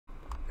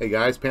Hey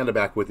guys, Panda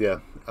back with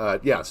you.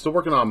 Yeah, still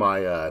working on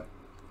my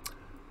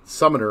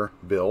summoner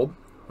build.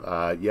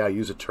 Yeah, I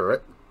use a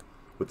turret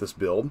with this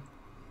build.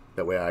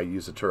 That way I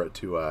use a turret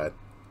to,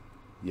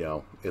 you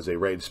know, as a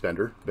raid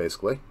spender,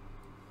 basically.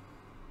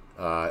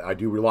 I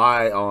do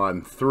rely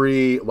on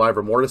 3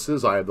 Livor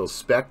Mortises. I have those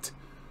spec'd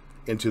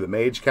into the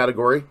mage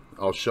category.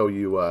 I'll show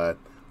you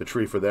the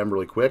tree for them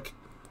really quick.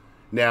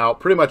 Now,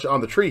 pretty much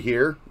on the tree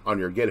here, on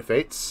your Gate of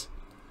Fates,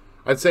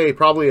 I'd say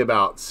probably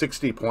about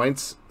 60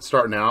 points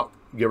starting out,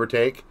 give or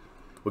take,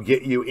 will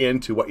get you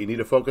into what you need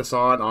to focus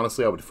on.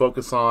 Honestly, I would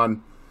focus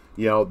on,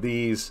 you know,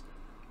 these,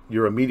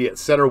 your immediate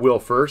center wheel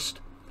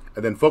first,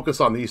 and then focus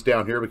on these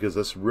down here because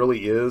this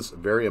really is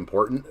very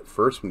important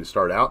first when you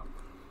start out.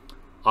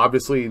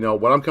 Obviously, you know,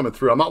 when I'm coming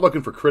through, I'm not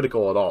looking for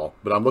critical at all,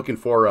 but I'm looking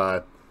for,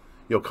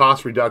 you know,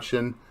 cost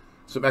reduction,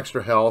 some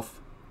extra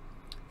health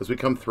as we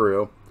come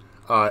through,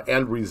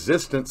 and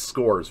resistance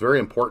scores, very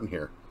important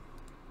here.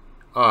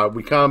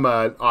 We come,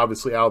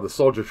 obviously, out of the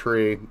soldier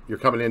tree. You're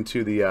coming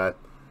into the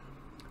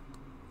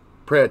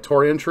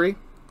Praetorian tree.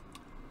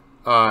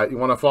 You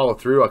want to follow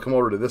through. I'll come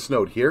over to this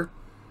node here.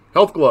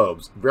 Health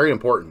globes, very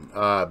important.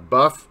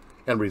 Buff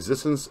and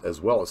resistance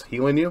as well as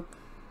healing you.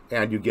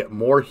 And you get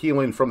more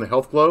healing from the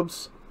health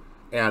globes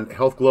and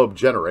health globe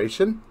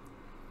generation.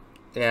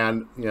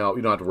 And, you know,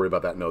 you don't have to worry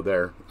about that node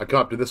there. I come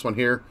up to this one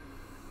here.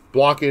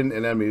 Blocking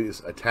an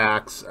enemy's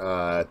attacks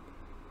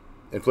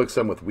inflicts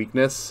them with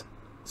weakness.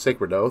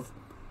 Sacred Oath.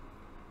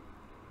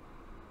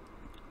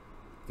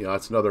 You know,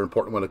 that's another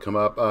important one to come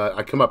up.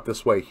 I come up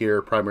this way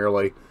here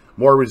primarily.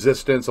 More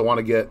resistance. I want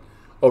to get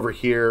over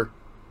here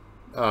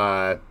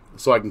so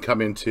I can come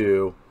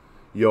into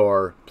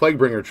your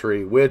Plaguebringer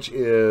tree, which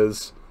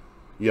is,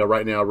 you know,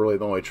 right now really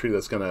the only tree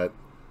that's going to,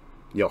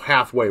 you know,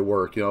 halfway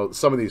work. You know,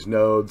 some of these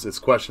nodes, it's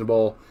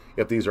questionable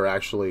if these are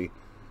actually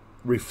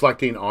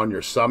reflecting on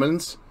your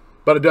summons,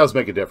 but it does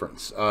make a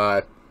difference.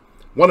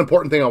 One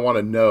important thing I want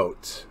to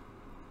note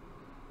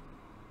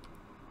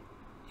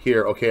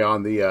here, okay,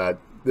 on the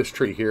this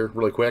tree here,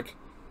 really quick.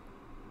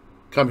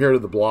 Come here to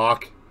the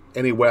block.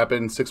 Any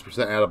weapon,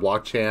 6% add a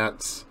block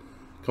chance.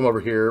 Come over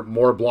here,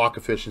 more block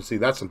efficiency.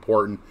 That's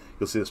important.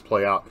 You'll see this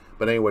play out.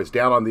 But anyways,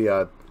 down on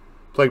the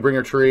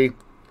Plaguebringer tree,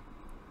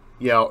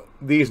 you know,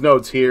 these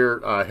nodes here,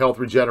 health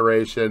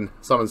regeneration,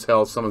 summons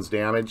health, summons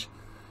damage.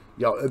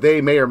 You know, they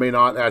may or may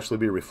not actually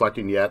be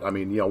reflecting yet. I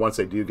mean, you know, once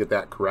they do get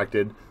that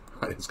corrected,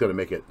 it's going to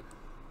make it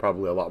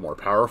probably a lot more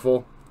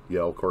powerful. You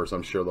know, of course,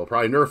 I'm sure they'll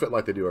probably nerf it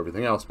like they do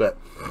everything else. But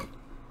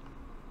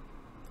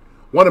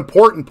one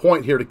important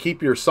point here to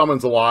keep your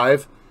summons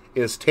alive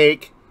is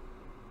take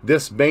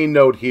this main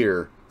node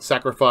here,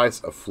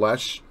 Sacrifice of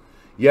Flesh.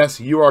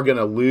 Yes, you are going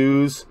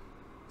to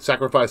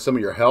sacrifice some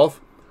of your health,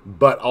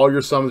 but all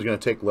your summons are going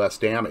to take less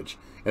damage.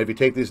 And if you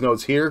take these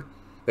nodes here,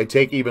 they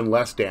take even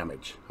less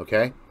damage,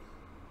 okay?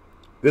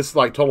 This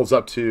like totals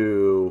up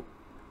to,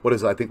 what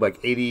is it, I think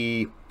like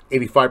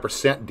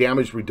 85%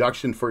 damage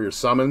reduction for your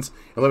summons.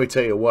 And let me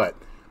tell you what,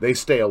 they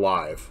stay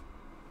alive.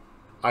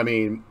 I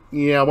mean,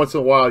 yeah, once in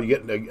a while you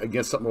get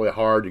against something really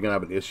hard, you're going to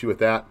have an issue with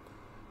that.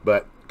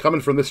 But coming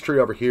from this tree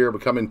over here,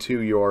 but coming to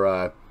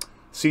your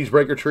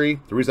Siegebreaker tree,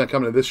 the reason I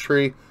come into this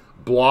tree,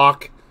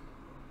 block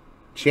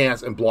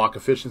chance and block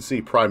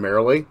efficiency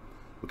primarily.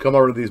 We come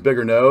over to these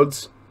bigger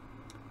nodes.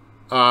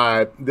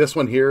 This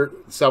one here,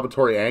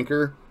 Salvatore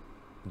Anchor,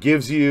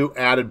 gives you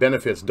added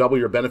benefits, double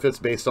your benefits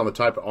based on the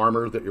type of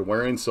armor that you're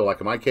wearing. So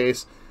like in my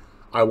case,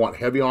 I want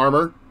heavy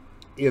armor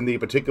in the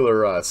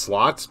particular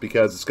slots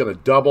because it's going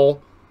to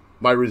double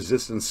my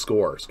resistance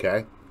scores,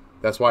 okay?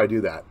 That's why I do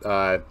that.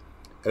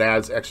 It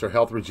adds extra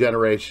health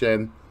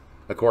regeneration.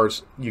 Of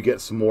course, you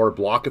get some more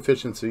block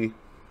efficiency.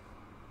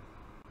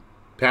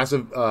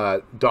 Passive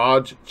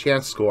dodge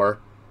chance score.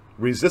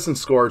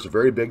 Resistance scores are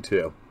very big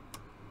too.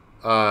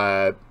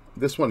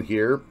 This one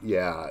here,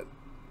 yeah.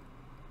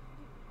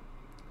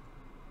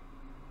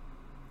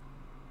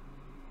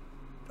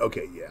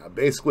 Okay, yeah.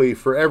 Basically,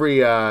 for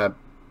every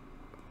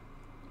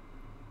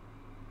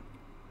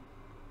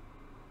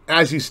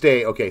as you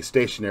stay, okay,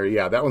 stationary,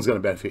 yeah, that one's going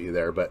to benefit you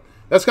there. But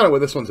that's kind of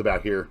what this one's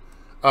about here.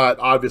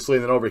 Obviously,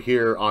 and then over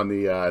here on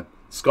the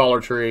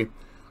Scholar tree,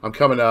 I'm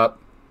coming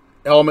up.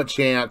 Element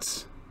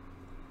chance.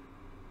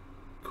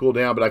 Cool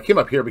down, but I came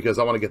up here because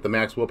I want to get the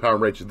max willpower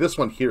and rage. This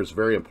one here is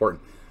very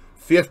important.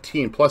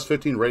 15, plus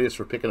 15 radius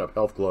for picking up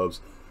health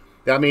globes.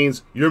 That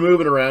means you're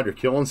moving around, you're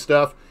killing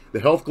stuff. The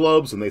health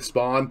globes, when they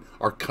spawn,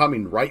 are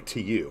coming right to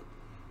you.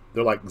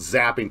 They're like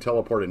zapping,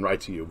 teleporting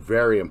right to you.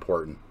 Very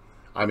important.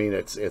 I mean,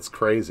 it's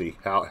crazy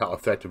how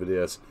effective it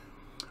is.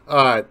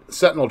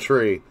 Sentinel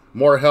tree,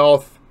 more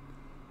health.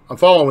 I'm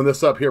following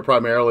this up here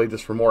primarily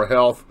just for more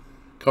health.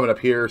 Coming up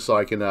here so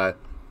I can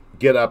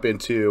get up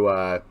into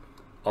our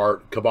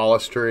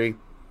Kabbalist tree.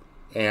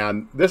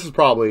 And this is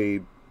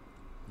probably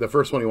the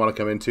first one you want to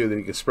come into. Then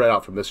you can spread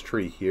out from this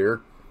tree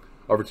here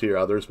over to your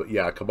others. But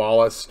yeah,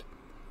 Kabbalist.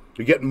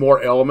 You're getting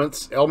more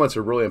elements. Elements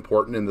are really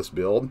important in this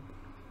build.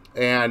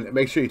 And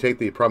make sure you take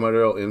the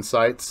Primordial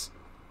Insights.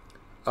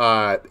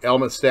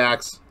 Element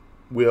stacks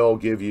will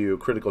give you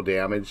critical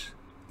damage.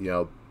 You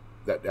know,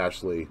 that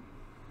actually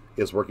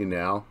is working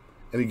now.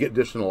 And you get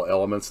additional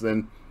elements.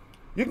 Then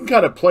you can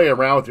kind of play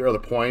around with your other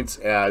points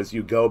as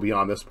you go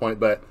beyond this point.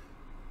 But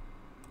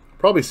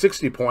probably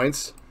 60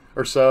 points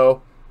or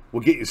so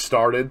will get you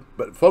started.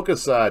 But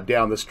focus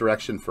down this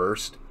direction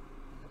first.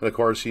 And of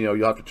course, you know,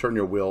 you'll have to turn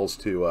your wheels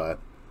to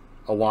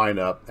align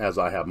up as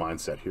I have mine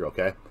set here,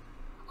 okay?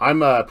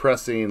 I'm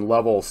pressing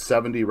level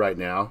 70 right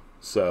now.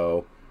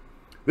 So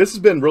this has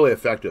been really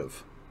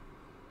effective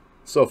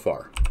so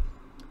far.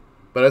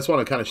 But I just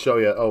want to kind of show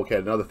you, okay,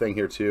 another thing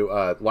here too,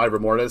 Livor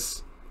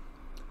Mortis.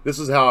 This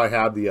is how I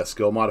have the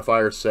skill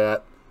modifier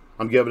set.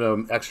 I'm giving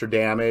him extra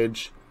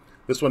damage.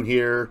 This one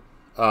here,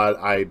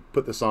 I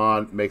put this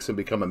on, makes him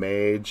become a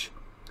mage.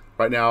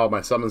 Right now,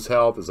 my summon's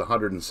health is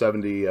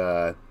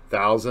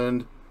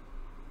 170,000.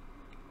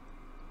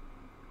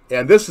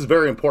 And this is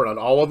very important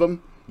on all of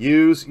them.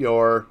 Use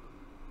your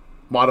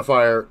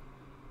modifier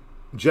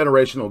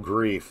Generational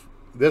Grief.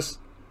 This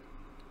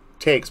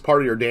takes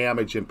part of your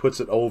damage and puts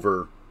it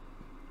over,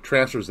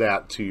 transfers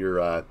that to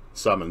your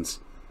summons.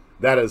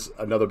 That is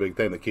another big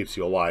thing that keeps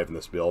you alive in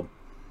this build.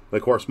 And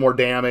of course, more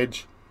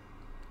damage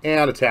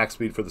and attack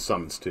speed for the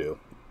summons too.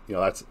 You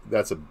know,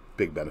 that's a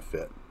big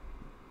benefit.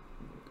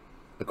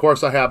 Of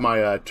course, I have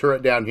my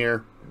turret down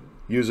here.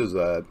 Uses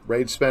a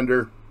Rage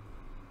Spender.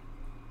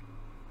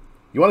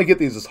 You want to get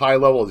these as high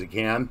level as you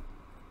can.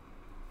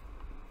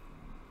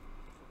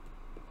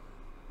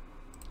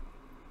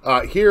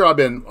 Here I've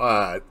been,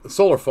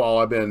 Solar Fall,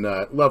 I've been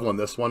leveling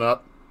this one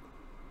up.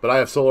 But I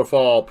have Solar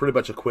Fall pretty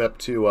much equipped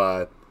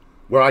to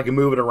where I can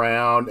move it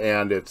around,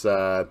 and it's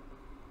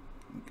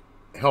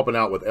helping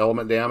out with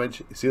element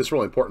damage. You see, it's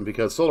really important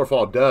because Solar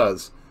Fall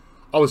does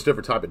all this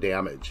different type of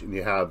damage, and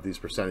you have these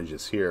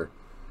percentages here.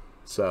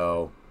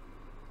 So,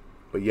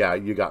 but yeah,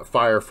 you got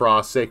Fire,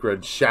 Frost,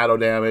 Sacred, Shadow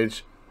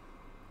damage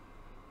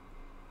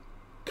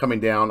coming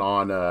down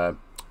on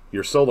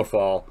your Solar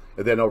Fall.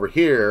 And then over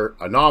here,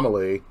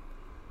 Anomaly,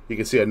 you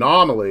can see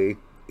Anomaly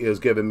is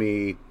giving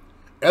me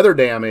Ether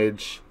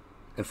damage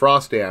and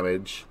Frost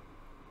damage.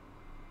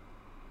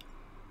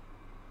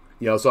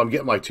 You know, so I'm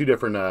getting like two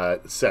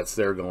different sets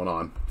there going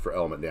on for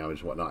element damage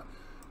and whatnot.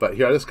 But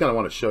here, I just kind of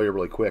want to show you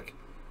really quick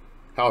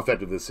how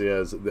effective this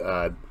is.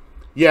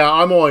 Yeah,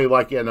 I'm only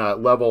like in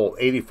level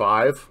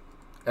 85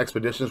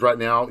 expeditions right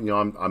now. You know,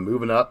 I'm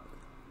moving up,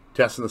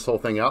 testing this whole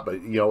thing out,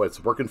 but you know,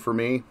 it's working for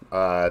me.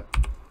 You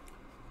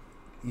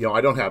know,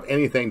 I don't have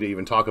anything to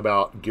even talk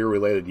about gear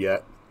related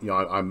yet. You know,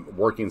 I'm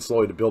working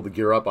slowly to build the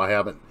gear up. I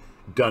haven't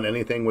done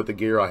anything with the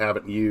gear. I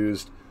haven't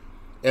used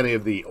any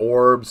of the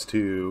orbs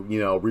to, you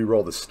know,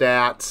 re-roll the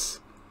stats.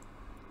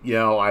 You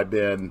know, I've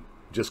been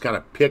just kind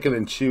of picking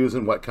and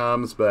choosing what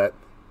comes, but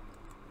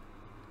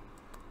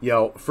you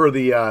know, for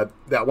the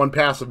that one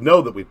passive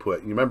node that we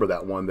put, you remember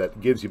that one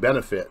that gives you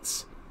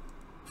benefits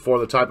for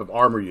the type of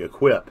armor you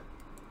equip.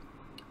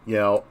 You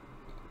know,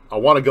 I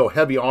want to go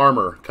heavy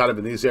armor kind of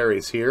in these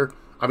areas here.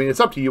 I mean, it's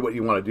up to you what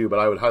you want to do, but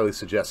I would highly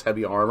suggest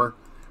heavy armor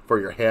for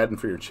your head and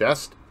for your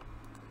chest.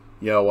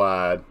 You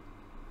know,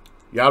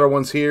 the outer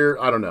ones here,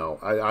 I don't know.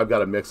 I've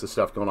got a mix of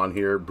stuff going on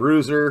here.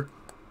 Bruiser,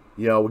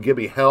 you know, will give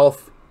me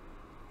health.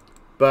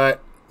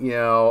 But, you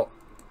know,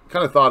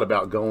 kind of thought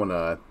about going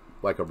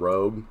like a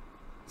rogue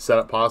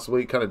setup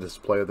possibly. Kind of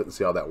just play with it and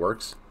see how that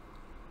works.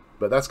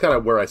 But that's kind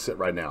of where I sit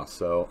right now.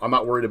 So I'm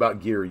not worried about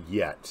gear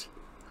yet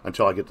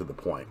until I get to the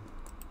point.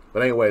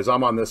 But anyways,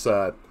 I'm on this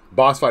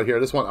boss fight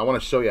here. This one, I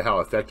want to show you how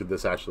effective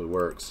this actually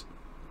works.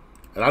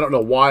 And I don't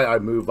know why I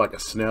move like a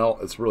snail.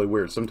 It's really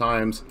weird.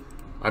 Sometimes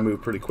I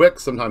move pretty quick,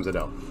 sometimes I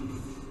don't.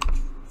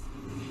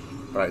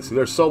 Alright, so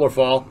there's Solar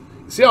Fall.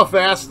 See how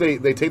fast they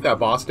take that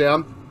boss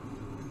down?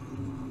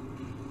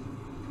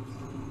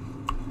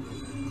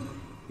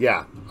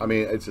 Yeah, I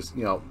mean, it's just,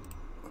 you know,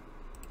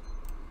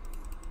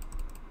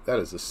 that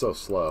is just so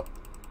slow.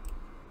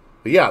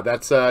 But yeah,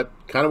 that's kind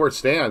of where it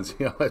stands.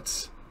 You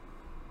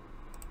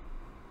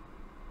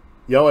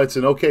know, it's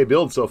an okay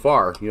build so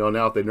far. You know,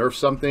 now if they nerf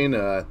something,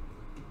 you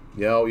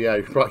know, yeah,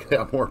 you're probably going to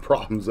have more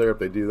problems there if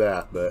they do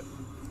that, but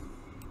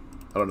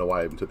I don't know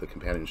why I even took the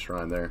Companion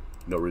Shrine there.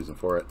 No reason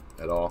for it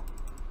at all.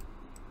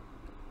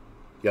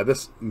 Yeah,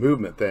 this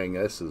movement thing,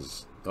 this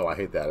is... Oh, I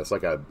hate that. It's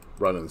like I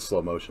run in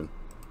slow motion.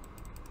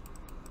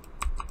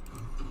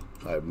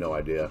 I have no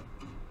idea.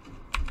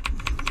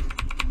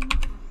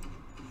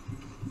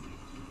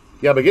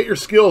 Yeah, but get your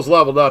skills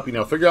leveled up. You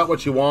know, figure out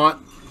what you want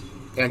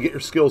and get your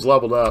skills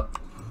leveled up.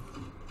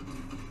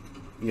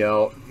 You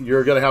know,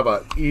 you're going to have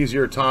an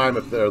easier time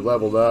if they're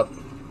leveled up.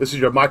 This is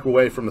your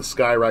microwave from the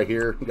sky right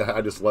here.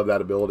 I just love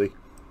that ability.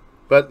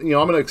 But, you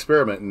know, I'm going to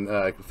experiment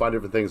and find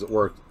different things that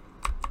work.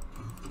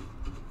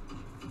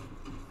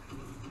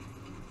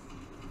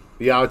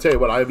 Yeah, I'll tell you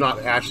what, I have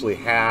not actually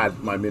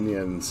had my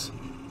minions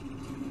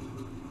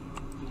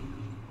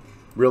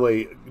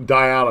really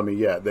die out on me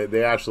yet.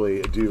 They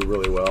actually do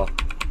really well.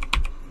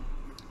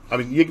 I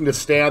mean, you can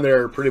just stand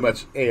there pretty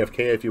much AFK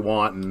if you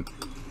want and,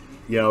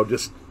 you know,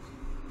 just...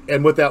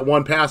 And with that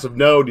one passive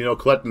node, you know,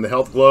 collecting the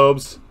health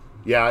globes,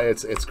 yeah,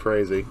 it's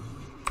crazy.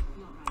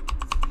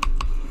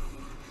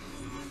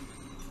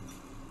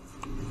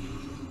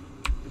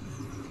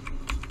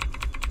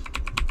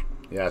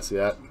 Yeah, see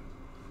that?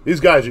 These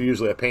guys are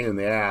usually a pain in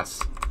the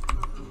ass.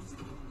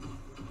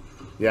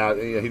 Yeah,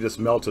 he just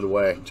melted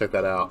away. Check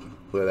that out.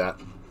 Look at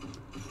that.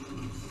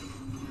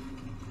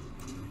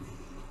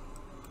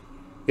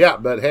 Yeah,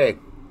 but hey,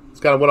 it's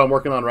kind of what I'm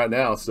working on right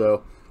now.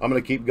 So I'm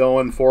going to keep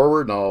going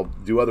forward, and I'll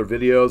do other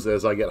videos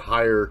as I get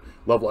higher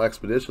level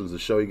expeditions to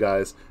show you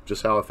guys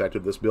just how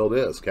effective this build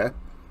is, okay?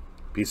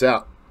 Peace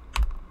out.